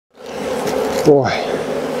Boy,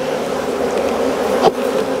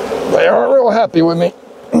 they aren't real happy with me.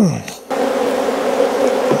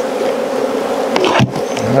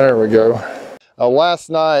 There we go.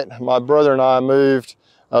 Last night, my brother and I moved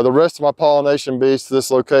the rest of my pollination bees to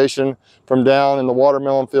this location from down in the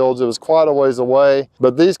watermelon fields. It was quite a ways away,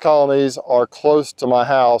 but these colonies are close to my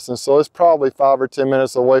house, and so it's probably 5 or 10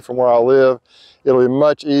 minutes away from where I live. It'll be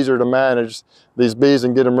much easier to manage these bees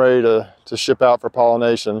and get them ready to ship out for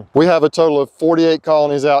pollination. We have a total of 48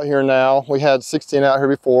 colonies out here now. We had 16 out here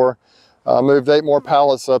before. Moved 8 more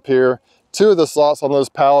pallets up here. 2 of the slots on those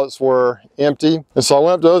pallets were empty. And so I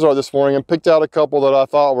went up to Ozark this morning and picked out a couple that I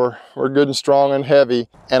thought were good and strong and heavy.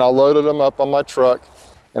 And I loaded them up on my truck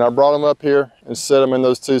and I brought them up here and set them in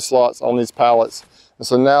those 2 slots on these pallets. And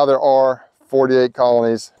so now there are 48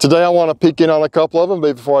 colonies. Today I want to peek in on a couple of them,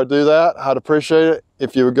 but before I do that, I'd appreciate it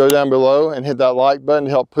if you would go down below and hit that like button to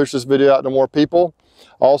help push this video out to more people.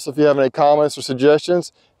 Also, if you have any comments or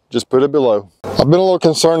suggestions, just put it below. I've been a little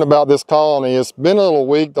concerned about this colony. It's been a little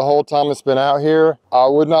weak the whole time it's been out here. I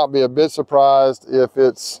would not be a bit surprised if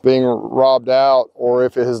it's being robbed out or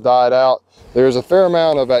if it has died out. There's a fair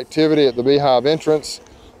amount of activity at the beehive entrance.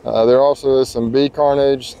 There also is some bee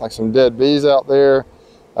carnage, like some dead bees out there.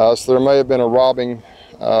 So there may have been a robbing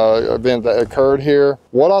event that occurred here.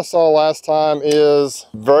 What I saw last time is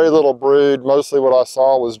very little brood. Mostly what I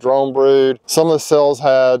saw was drone brood. Some of the cells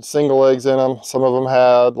had single eggs in them. Some of them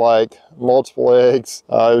had like multiple eggs.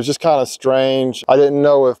 It was just kind of strange. I didn't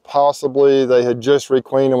know if possibly they had just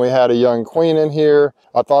requeened and we had a young queen in here.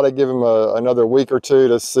 I thought I'd give them another week or 2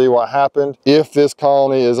 to see what happened. If this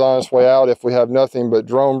colony is on its way out, if we have nothing but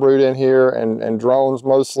drone brood in here and drones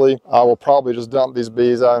mostly, I will probably just dump these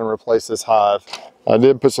bees out and replace this hive. I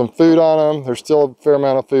did put some food on them. There's still a fair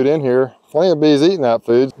amount of food in here. Plenty of bees eating that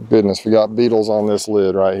food. Goodness, we got beetles on this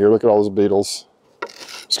lid right here. Look at all those beetles.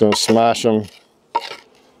 Just gonna smash them.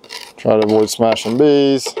 Try to avoid smashing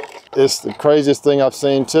bees. It's the craziest thing I've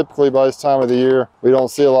seen. Typically by this time of the year, we don't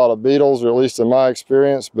see a lot of beetles, or at least in my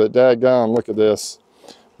experience, but dadgum, look at this.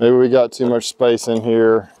 Maybe we got too much space in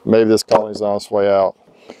here. Maybe this colony's on its way out.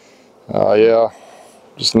 Yeah,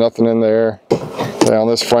 just nothing in there. Down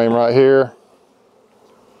this frame right here.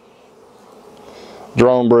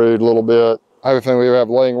 Drone brood a little bit. I have a feeling we have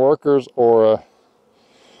laying workers or a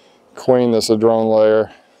queen that's a drone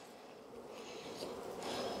layer.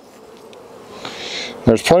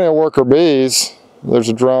 There's plenty of worker bees. There's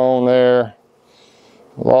a drone there.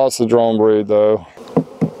 Lots of drone brood though.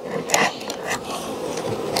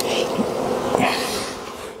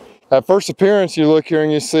 At first appearance, you look here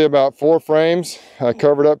and you see about 4 frames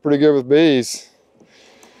covered up pretty good with bees.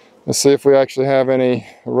 Let's see if we actually have any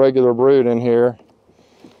regular brood in here.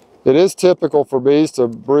 It is typical for bees to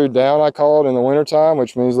brood down, I call it, in the wintertime,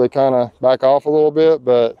 which means they kind of back off a little bit,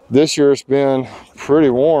 but this year it's been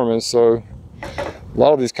pretty warm, and so a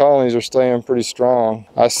lot of these colonies are staying pretty strong.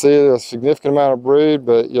 I see a significant amount of brood,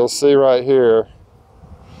 but you'll see right here,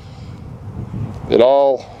 it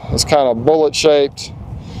all is kind of bullet shaped,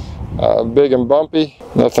 big and bumpy.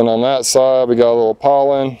 Nothing on that side. We got a little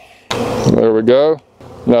pollen. There we go.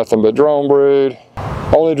 Nothing but drone brood.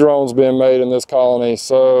 Only drones being made in this colony.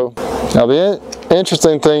 So now the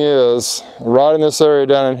interesting thing is, right in this area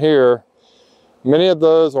down in here, many of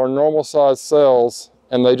those are normal sized cells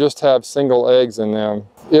and they just have single eggs in them.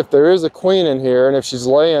 If there is a queen in here and if she's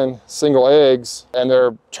laying single eggs and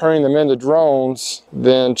they're turning them into drones,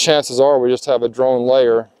 then chances are we just have a drone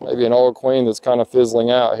layer, maybe an old queen that's kind of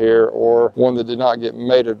fizzling out here, or one that did not get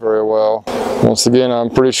mated very well. Once again, I'm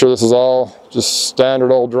pretty sure this is all just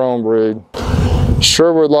standard old drone brood.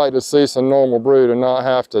 Sure would like to see some normal brood and not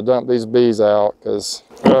have to dump these bees out, because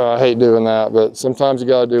I hate doing that, but sometimes you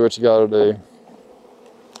got to do what you got to do.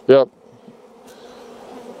 Yep.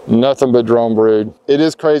 Nothing but drone brood. It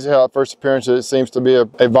is crazy how at first appearance it seems to be a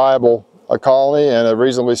viable colony and a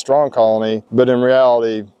reasonably strong colony, but in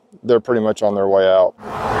reality they're pretty much on their way out.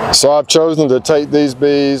 So I've chosen to take these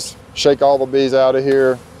bees, shake all the bees out of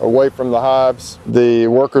here, away from the hives. The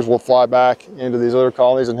workers will fly back into these other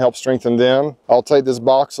colonies and help strengthen them. I'll take this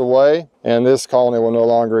box away and this colony will no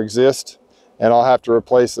longer exist, and I'll have to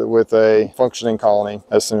replace it with a functioning colony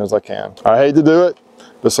as soon as I can. I hate to do it,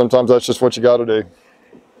 but sometimes that's just what you got to do.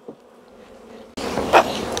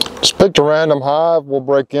 Just picked a random hive we'll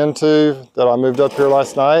break into that I moved up here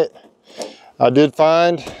last night. I did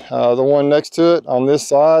find the one next to it on this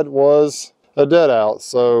side was a dead out,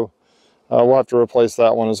 so we'll have to replace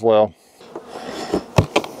that one as well.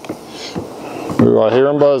 Ooh, I hear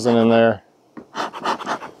them buzzing in there.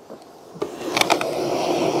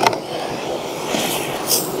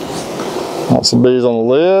 Lots of bees on the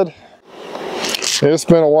lid. It's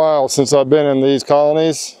been a while since I've been in these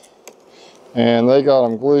colonies, and they got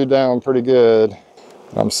them glued down pretty good.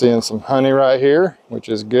 I'm seeing some honey right here, which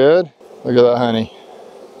is good. Look at that honey.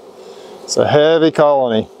 It's a heavy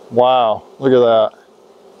colony. Wow, look at that.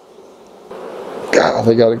 God,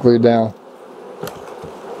 they got it glued down.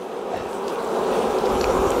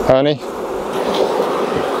 Honey.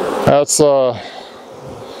 That's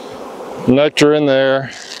nectar in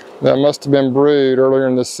there. That must have been brewed earlier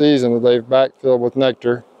in the season that they've backfilled with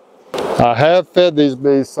nectar. I have fed these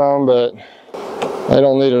bees some, but they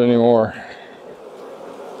don't need it anymore.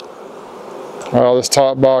 Well, this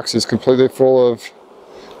top box is completely full of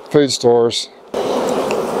food stores.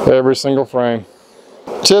 Every single frame.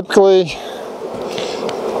 Typically,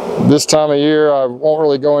 this time of year, I won't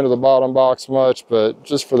really go into the bottom box much, but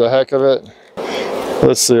just for the heck of it,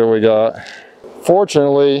 let's see what we got.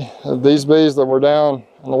 Fortunately, these bees that were down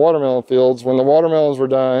in the watermelon fields, when the watermelons were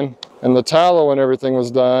done and the tallow and everything was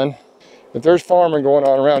done, if there's farming going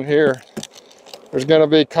on around here, there's going to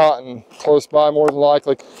be cotton close by more than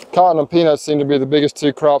likely. Cotton and peanuts seem to be the biggest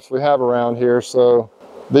two crops we have around here, so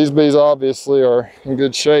these bees obviously are in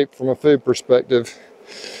good shape from a food perspective.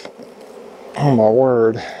 Oh my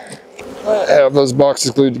word. I have those boxes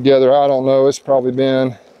glued together. I don't know, it's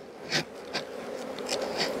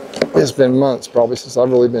been months probably since I've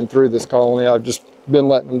really been through this colony. I've just been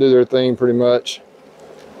letting them do their thing pretty much.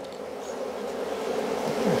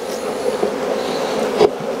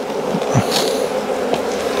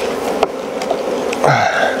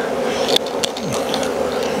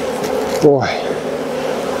 Boy,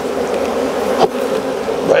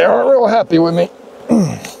 they aren't real happy with me.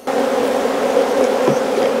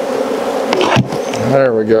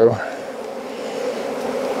 There we go.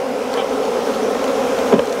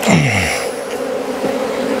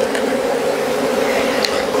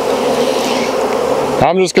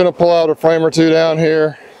 I'm just going to pull out a frame or two down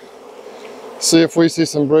here, see if we see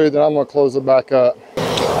some brood, then I'm going to close it back up.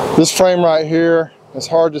 This frame right here is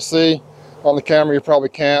hard to see on the camera. You probably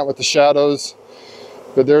can't with the shadows,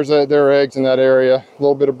 but there are eggs in that area, a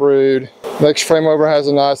little bit of brood. Next frame over has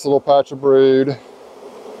a nice little patch of brood.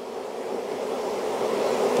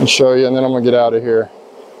 And show you, and then I'm going to get out of here.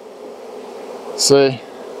 See?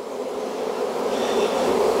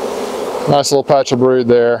 Nice little patch of brood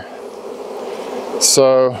there.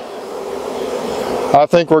 So I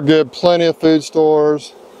think we're good. Plenty of food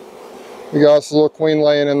stores. We got this little queen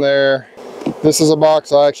laying in there. This is a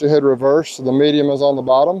box I actually had reversed, so the medium is on the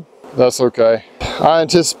bottom. That's okay. I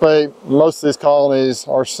anticipate most of these colonies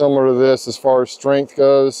are similar to this as far as strength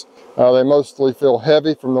goes. They mostly feel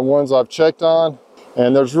heavy from the ones I've checked on,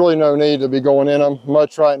 and there's really no need to be going in them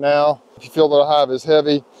much right now. If you feel that a hive is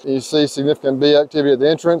heavy and you see significant bee activity at the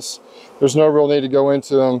entrance, there's no real need to go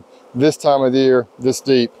into them this time of the year, this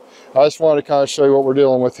deep. I just wanted to kind of show you what we're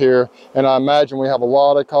dealing with here, and I imagine we have a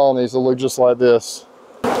lot of colonies that look just like this.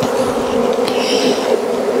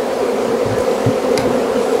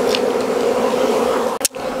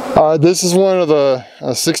 This is one of the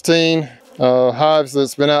 16 hives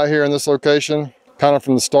that's been out here in this location, kind of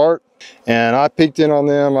from the start, and I peeked in on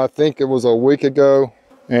them, I think it was a week ago,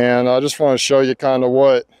 and I just want to show you kind of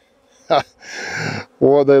what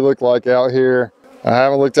they look like out here. I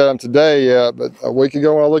haven't looked at them today yet, but a week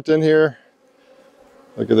ago when I looked in here,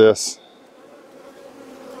 look at this.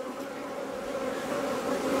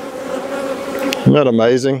 Isn't that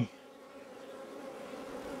amazing?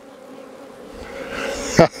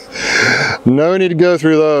 No need to go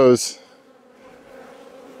through those.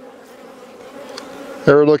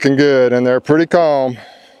 They're looking good, and they're pretty calm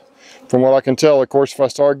from what I can tell. Of course, if I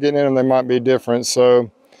start getting in them, they might be different. So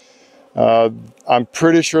I'm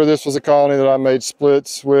pretty sure this was a colony that I made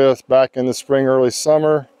splits with back in the spring, early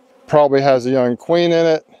summer. Probably has a young queen in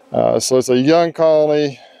it. So it's a young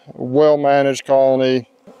colony, well-managed colony.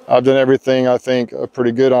 I've done everything I think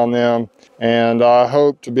pretty good on them, and I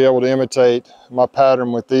hope to be able to imitate my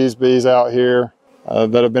pattern with these bees out here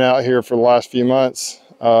that have been out here for the last few months,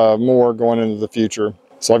 more going into the future.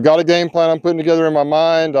 So I've got a game plan I'm putting together in my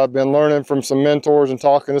mind. I've been learning from some mentors and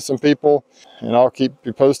talking to some people, and I'll keep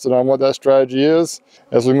you posted on what that strategy is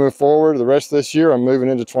as we move forward the rest of this year. I'm moving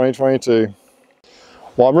into 2022.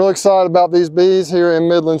 Well, I'm really excited about these bees here in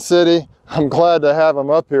Midland City. I'm glad to have them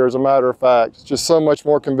up here, as a matter of fact. It's just so much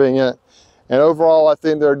more convenient. And overall, I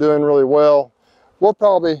think they're doing really well. We'll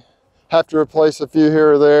probably have to replace a few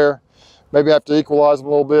here or there, maybe have to equalize them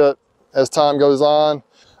a little bit as time goes on.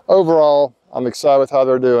 Overall, I'm excited with how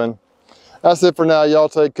they're doing. That's it for now. Y'all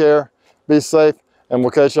take care, be safe, and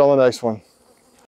we'll catch you on the next one.